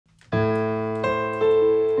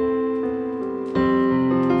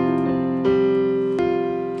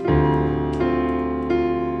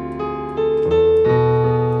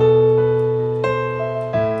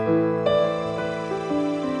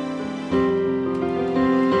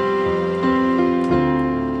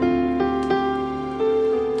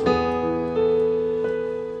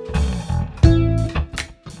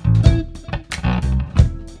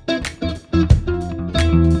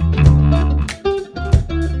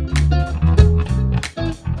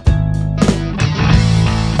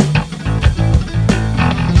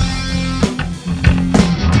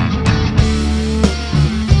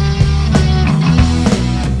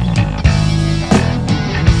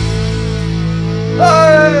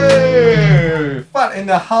Fatt in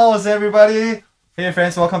the house, everybody! Hey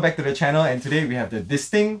friends, welcome back to the channel, and today we have the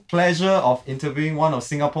distinct pleasure of interviewing one of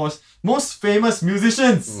Singapore's most famous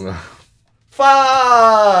musicians,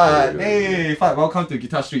 Fatt! Hey, Fatt, welcome to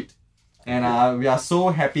Guitar Street. And we are so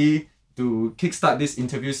happy to kickstart this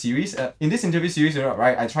interview series. In this interview series,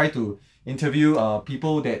 right, I try to interview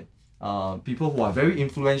people who are very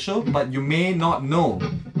influential, but you may not know.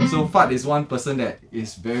 So Fatt is one person that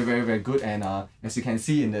is very good, and as you can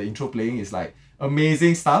see in the intro playing, it's like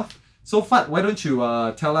amazing stuff. So Fatt, why don't you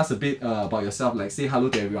tell us a bit about yourself, like say hello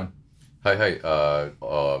to everyone. Hi,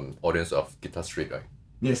 audience of Guitar Street, right?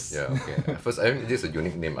 Yes. Yeah, okay. First, I mean, this is a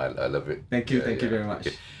unique name, I love it. Thank you very much.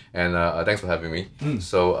 Okay. And thanks for having me.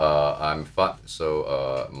 So I'm Fatt,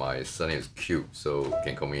 so my surname is Kew, so you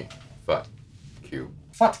can call me Fatt Kew.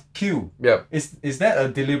 Fatt Kew? Yeah. Is that a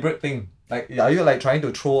deliberate thing? Like, are you like trying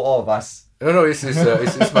to troll all of us? No,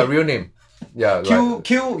 it's my real name. Yeah,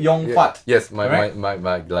 Kew Yong Fatt. Yes, my name on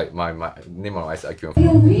my IQ.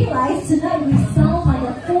 You realize tonight we sound like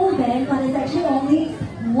a full band, but it's actually only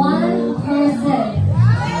one person.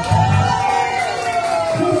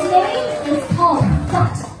 His name is called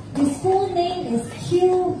Fatt. His full name is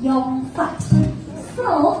Kew Yong Fatt.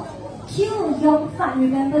 So, Kew Yong Fatt,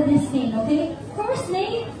 remember this name, okay? First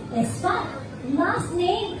name is Fatt, last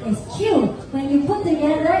name is Kew. When you put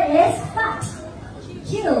together, it's Fatt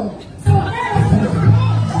Kew. So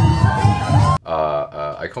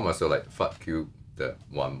I call myself like Fatt Kew, the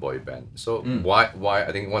one boy band. So why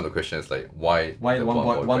I think one of the questions is like why the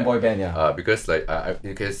one boy band? Yeah. Because like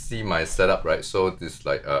you can see my setup, right? So this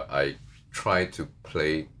like I try to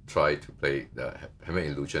play the have an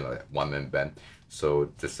illusion like one man band. So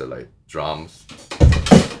just like drums,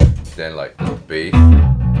 then like the bass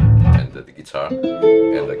and the guitar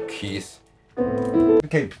and the keys.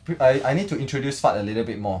 Okay, I need to introduce Fatt a little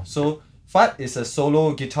bit more. So Fatt is a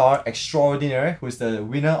solo guitar extraordinaire who is the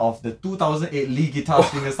winner of the 2008 Lee Guitars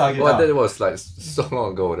Fingerstyle Guitar. Well, that was like so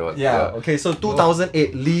long ago. That was, yeah, okay, so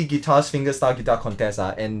 2008 Lee Guitars Fingerstyle Guitar Contest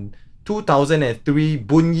and 2003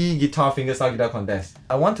 Bunyi Guitar Fingerstyle Guitar Contest.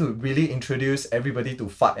 I want to really introduce everybody to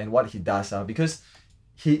Fatt and what he does because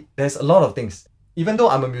there's a lot of things. Even though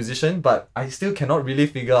I'm a musician, but I still cannot really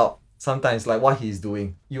figure out sometimes like what he's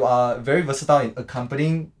doing. You are very versatile in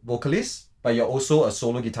accompanying vocalists, but you're also a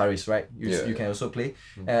solo guitarist, right? You can also play,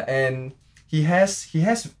 and he has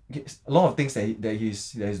a lot of things that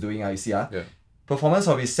he's doing. You see, performance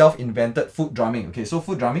of his self-invented foot drumming. Okay, so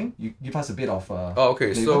foot drumming, you give us a bit of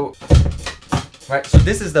okay, flavor. Right, so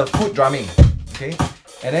this is the foot drumming. Okay,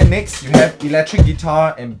 and then next you have electric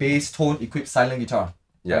guitar and bass tone equipped silent guitar.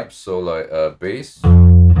 Yeah, right? So like bass,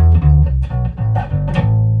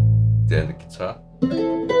 then the guitar,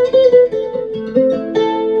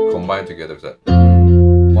 combined together with that.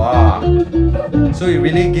 Wow! So it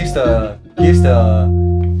really gives the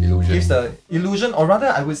illusion, or rather,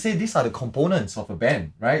 I would say these are the components of a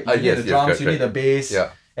band, right? You need the drums, you need the bass,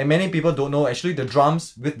 and many people don't know. Actually, the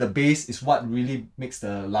drums with the bass is what really makes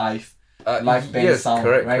the live band sound.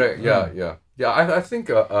 Correct, right? correct. Yeah. I think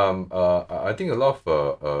a lot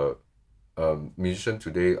of musicians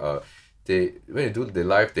today when they do the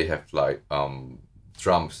live, they have like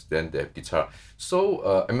drums, then they have guitar.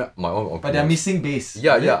 So I mean, my own opinion. But they're missing bass.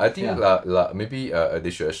 Yeah. I think maybe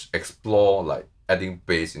they should explore like adding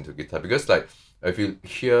bass into guitar, because like if you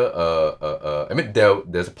hear I mean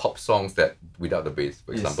there's pop songs that without the bass.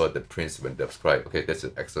 For example, the Prince When Doves Cry. Okay, that's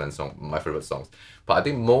an excellent song, my favorite songs. But I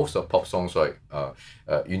think most of pop songs, like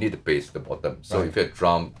you need the bass at the bottom. So if you have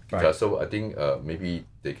drum, guitar, so I think maybe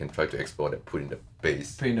they can try to explore that, put in the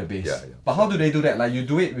bass. Put in the bass. Yeah. But how do they do that? Like you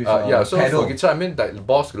do it with so pedal. for guitar, I mean like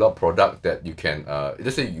Boss got a lot of product that you can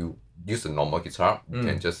let's say you use a normal guitar, you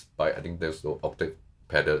can just buy, I think there's no octave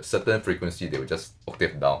pedal, certain frequency they will just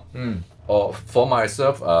octave down. Or for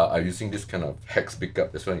myself, I'm using this kind of hex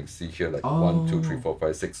pickup. That's why you see here like 1, 2, 3, 4,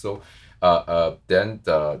 5, 6. So then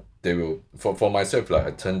they will for myself, like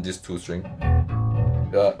I turn this 2 string.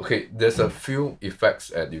 Okay, there's a few effects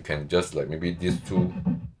that you can just like maybe these 2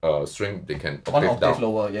 string, they can octave, one octave down.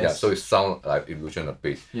 lower, yes. Yeah, so it sounds like illusion of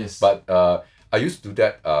bass. Yes. But I used to do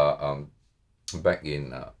that back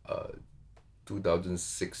in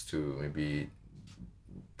 2006 to maybe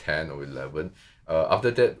 10 or 11.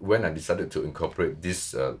 After that, when I decided to incorporate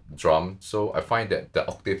this drum, so I find that the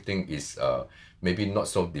octave thing is maybe not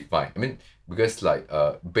so defined. I mean, because like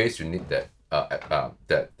bass, you need that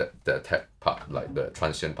that attack part, like the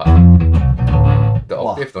transient part. the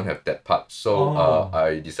octave don't have that part. So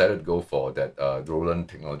I decided to go for that Roland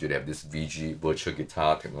technology. They have this VG virtual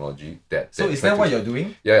guitar technology. So is that what you're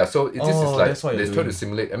doing? Yeah. So this is like that's what they you're try doing. to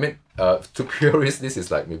simulate. I mean, to purists, this is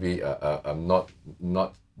like maybe I'm not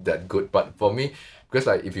that good. But for me, because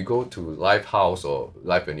like if you go to live house or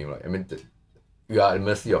live venue, right? I mean, you are at the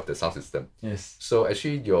mercy of the sound system. Yes. So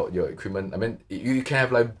actually, your equipment. I mean, you can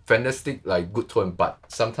have like fantastic like good tone, but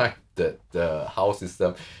sometimes the house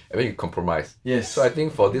system, I mean, you compromise. Yes. So I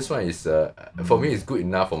think for this one is for me it's good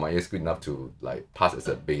enough, for my ears good enough to like pass as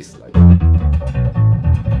a bass like.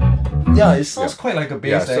 Yeah, it sounds quite like a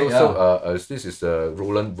bass. This is a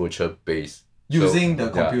Roland virtual bass. Using the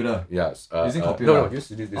computer. Yes. Using computer. No, use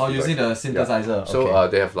this. Using the synthesizer. So okay.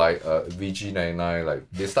 they have like VG99, like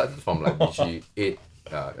they start from like VG8.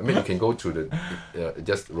 I mean, you can go to the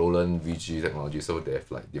just Roland VG technology. So they have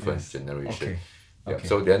like different generation. Okay. Yeah. Okay.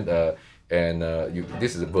 So then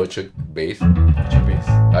this is a virtual bass. Virtual bass.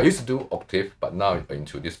 I used to do octave, but now I'm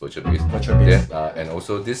into this virtual bass. Virtual bass. Then, and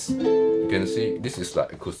also this, you can see this is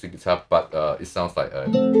like acoustic guitar, but it sounds like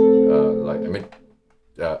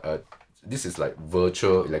this is like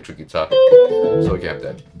virtual electric guitar. So you can have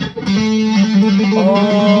that.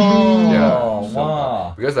 Oh. Yeah. So,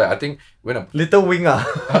 Wow. because I think when I'm Little Wing wow,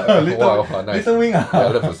 nice. Little Wing Yeah, I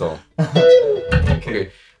love the song.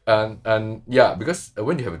 Okay. And yeah, because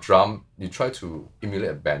when you have a drum, you try to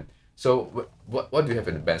emulate a band. So what do you have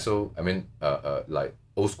in the band? So I mean, like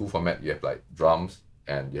old school format, you have like drums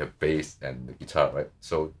and you have bass and the guitar, right?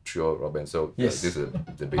 So trio rock band. So yes. This is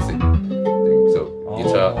the basic thing. So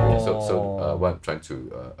guitar. So what I'm trying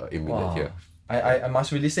to emulate here. I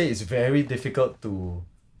must really say it's very difficult to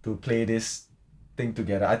play this thing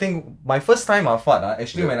together. I think my first time Fatt,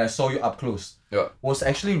 actually when I saw you up close was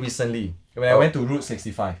actually recently when I went to Route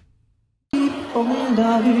 65. 风的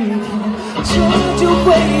雨天，终究会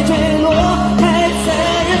坠落。太残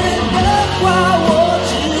忍的话我直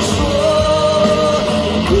说，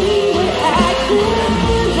因为爱很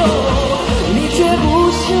重，你却不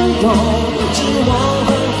想懂，只往反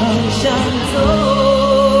方向走。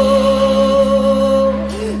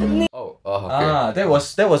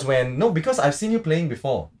That was when because I've seen you playing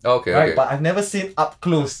before. Okay. Right, Okay. but I've never seen up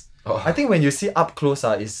close. I think when you see up close,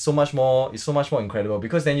 it's so much more incredible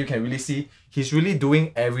because then you can really see he's really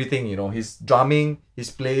doing everything. You know, he's drumming,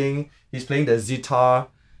 he's playing the Ztar,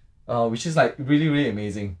 which is like really really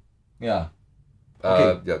amazing. Yeah.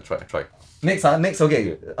 Okay. Yeah. Try. Next,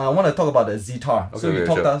 okay. I want to talk about the Ztar. Okay, So you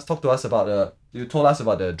told us about you told us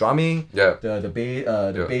about the drumming, the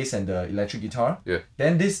bass and the electric guitar. Yeah.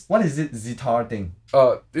 Then what is it Ztar thing?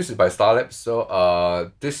 This is by Starlab. So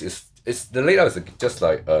it's the layout is just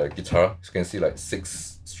like a guitar. You can see like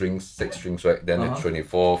six strings, right? Then it's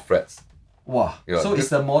 24 frets. Wow. Yeah, so is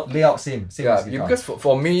the layout same as guitar? Because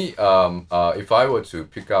for me, if I were to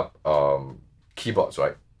pick up keyboards,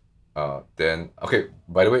 right? Then okay.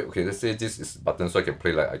 By the way, okay, let's say this is button, so I can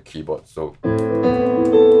play like a keyboard. So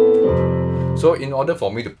in order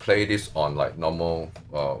for me to play this on like normal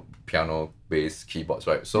piano bass keyboards,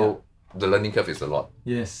 right? So the learning curve is a lot.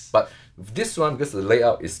 Yes. But this one, because the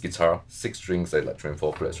layout is guitar, 6 strings, like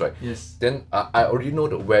 24 frets, right? Yes. Then I already know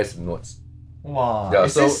where's the notes. Wow. Yeah,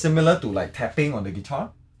 is this similar to like tapping on the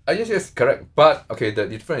guitar? Yes, correct. But okay, the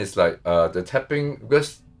difference is like the tapping,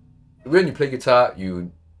 because when you play guitar,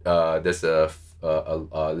 there's a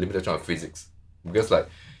limitation of physics, because like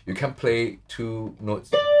you can't play 2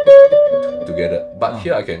 notes together. But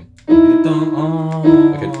here I can.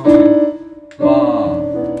 Wow.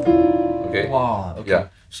 Okay. Wow. Okay. Yeah.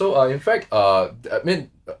 So in fact, I mean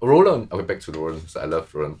Roland. Okay, back to Roland. So I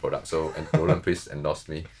love Roland products. So and Roland please endorse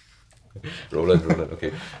me. Roland.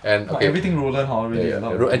 Okay. And okay. Everything Roland, really. Yeah.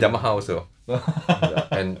 And Yamaha also. Yeah.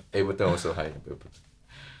 And Ableton also. Hi.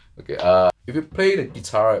 Okay. If you play the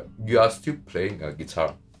guitar, you are still playing a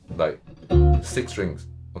guitar, like 6 strings.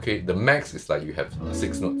 Okay. The max is like you have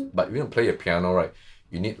 6 notes. But when you play a piano, right,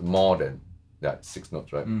 you need more than that 6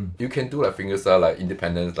 notes, right? You can do like fingerstyle, like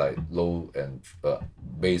independence, like low and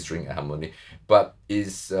bass string and harmony, but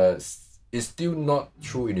it's still not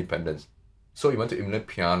true independence. So you want to emulate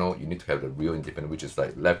piano, you need to have the real independence, which is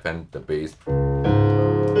like left hand the bass.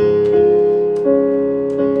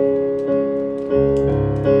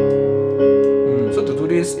 So to do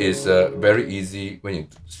this is very easy when you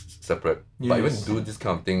separate. But when you do this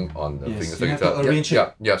kind of thing on the fingerstyle you have guitar, to arrange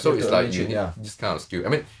it. Yeah. So it's like you need this kind of skill. I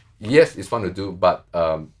mean, yes, it's fun to do, but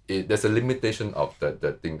there's a limitation of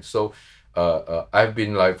the thing. So I've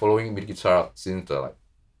been like following MIDI guitar since like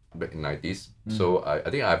back in 90s. So I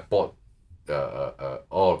think I bought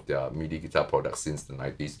all of their MIDI guitar products since the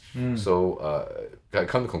 90s. So I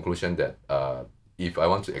come to the conclusion that if I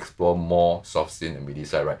want to explore more soft synth and MIDI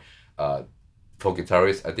side, right? For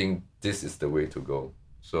guitarists, I think this is the way to go.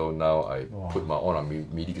 So now I put my own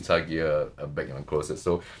MIDI guitar gear back in my closet.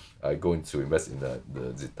 So I go into invest in the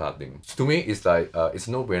Ztar thing. To me, it's like it's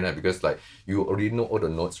no brainer because like you already know all the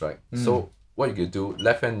notes, right? So what you can do,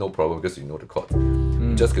 left hand no problem because you know the chord.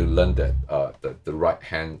 You just gonna learn that the right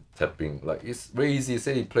hand tapping. Like it's very easy.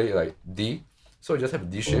 Say you play like D, so you just have a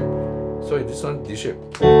D shape. So this one D shape.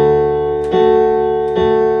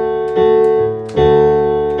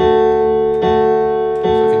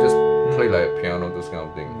 Like a piano, those kind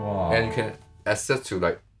of thing. And you can access to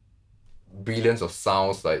like billions of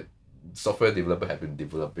sounds like software developer have been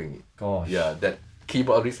developing it. Gosh. Yeah, that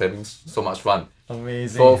keyboard is having so much fun.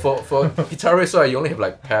 Amazing. For guitarists, right, you only have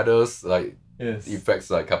like pedals, like effects,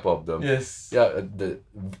 like a couple of them. Yes. Yeah, the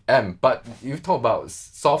amp. But you talk about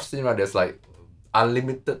soft synth, right? There's like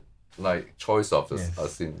unlimited like choice of the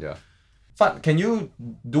synth. Yeah. Fatt, can you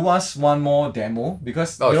do us one more demo?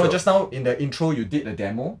 Because just now in the intro you did a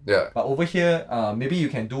demo. Yeah. But over here, maybe you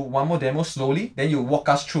can do one more demo slowly. Then you walk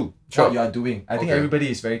us through what you are doing. I think everybody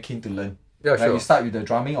is very keen to learn. Yeah, sure. You start with the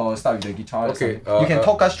drumming or start with the guitar. Okay. You can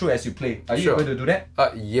talk us through as you play. Are you able to do that?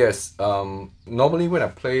 Yes. Normally when I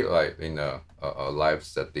play like in a live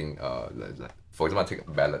setting, for example, I take a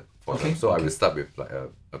ballad for them. So I will start with like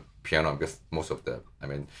a piano because most of the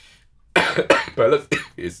ballad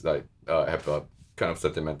is like have a kind of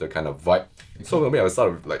sentimental kind of vibe. So maybe I will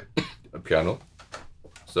start with like a piano.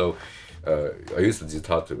 So I use the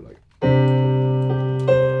Ztar to like.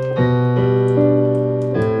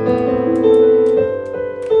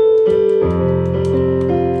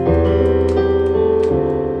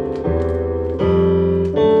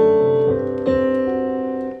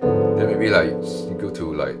 Then maybe like you go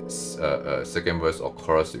to like second verse or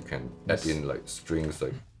chorus, you can add in like strings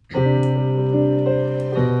like.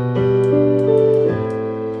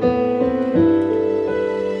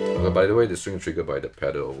 By the way, the string triggered by the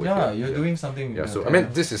pedal over here. Yeah, you're doing something. Yeah, so I mean,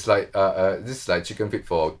 this is like chicken feed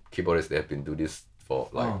for keyboardists. They have been doing this for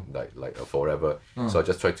like forever. So I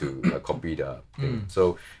just try to copy the thing.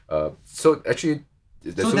 So actually.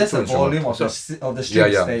 So that's the volume of the strings that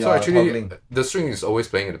you so are actually, toggling. the string is always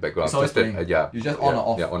playing in the background. It's always playing. Yeah. You just on or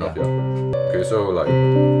off. Yeah, on or off. Yeah. Okay, so like.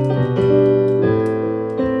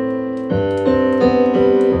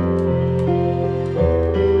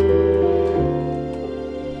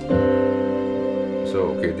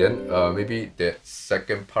 Then maybe the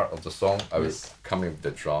second part of the song, I will come in with the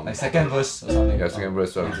drum. Like second verse or something. Yeah, second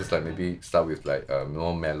verse. So I will just like maybe start with like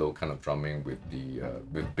more mellow kind of drumming with the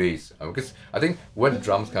with bass. Because I think when the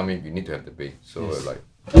drums come in, you need to have the bass. So like.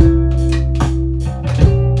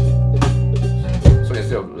 So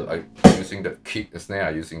instead of like using the kick, the snare,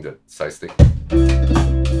 I'm using the side stick.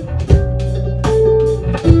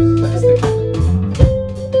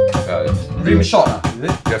 Rim shot, is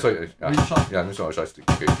it? Yeah, sorry. Rim shot? Yeah, rim shot, side stick.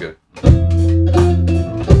 Okay, good.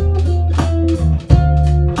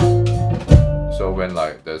 So when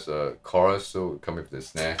like there's a chorus, so come with the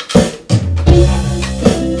snare. So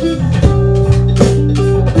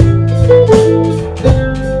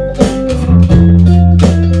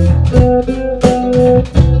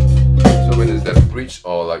when there's that bridge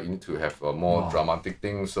or like you need to have a more dramatic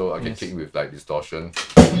thing, so I can kick with like distortion.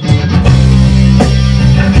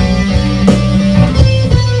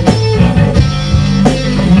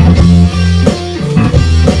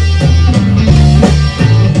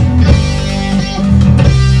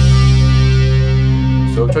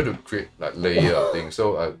 So try to create like layer of things.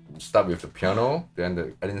 So start with the piano, then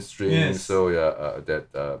the adding strings. So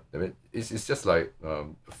I mean it's just like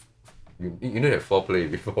you need to have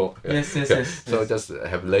foreplay before. Yes. So just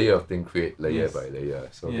have layer of thing, create layer by layer.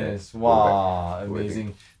 So wow,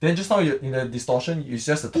 amazing. Then just now in the distortion, it's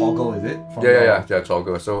just a toggle, is it? Yeah,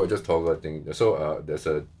 toggle. So I just toggle thing. So there's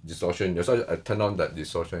a distortion. So I turn on that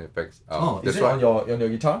distortion effects. Is it on your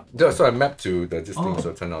guitar? Yeah, so I map to this thing.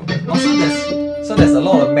 So turn on that. So there's a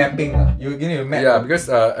lot of mapping. You need to map. Yeah, because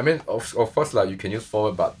I mean, of course, like you can use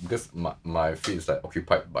forward, but because my feet is like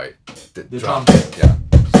occupied by the drum. Yeah,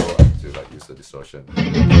 so I have to like use the distortion.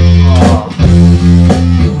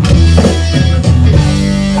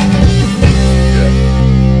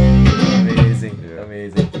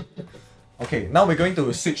 Amazing. Okay, now we're going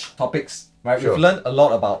to switch topics. Right, Sure. we've learned a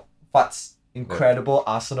lot about Fatt's incredible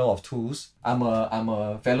arsenal of tools. I'm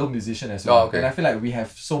a fellow musician as well, and I feel like we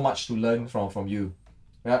have so much to learn from you.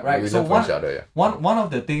 Right. So one of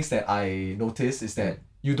the things that I noticed is that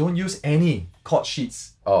you don't use any chord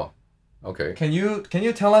sheets. Oh, okay. Can you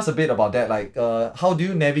tell us a bit about that? Like, how do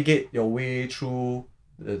you navigate your way through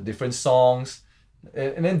the different songs?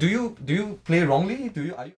 And then do you play wrongly?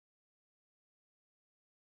 Are you